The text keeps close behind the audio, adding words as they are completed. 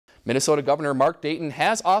Minnesota Governor Mark Dayton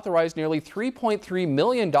has authorized nearly $3.3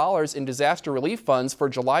 million in disaster relief funds for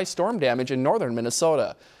July storm damage in northern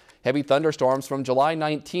Minnesota. Heavy thunderstorms from July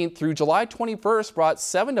 19th through July 21st brought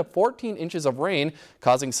 7 to 14 inches of rain,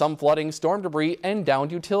 causing some flooding, storm debris, and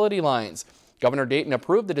downed utility lines. Governor Dayton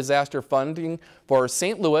approved the disaster funding for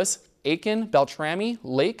St. Louis, Aiken, Beltrami,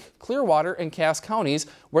 Lake, Clearwater, and Cass counties,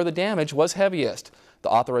 where the damage was heaviest. The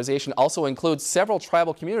authorization also includes several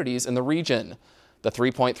tribal communities in the region. The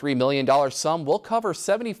 $3.3 million sum will cover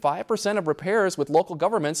 75% of repairs, with local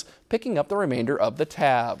governments picking up the remainder of the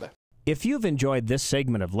tab. If you've enjoyed this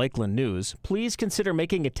segment of Lakeland News, please consider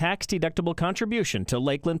making a tax-deductible contribution to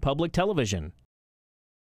Lakeland Public Television.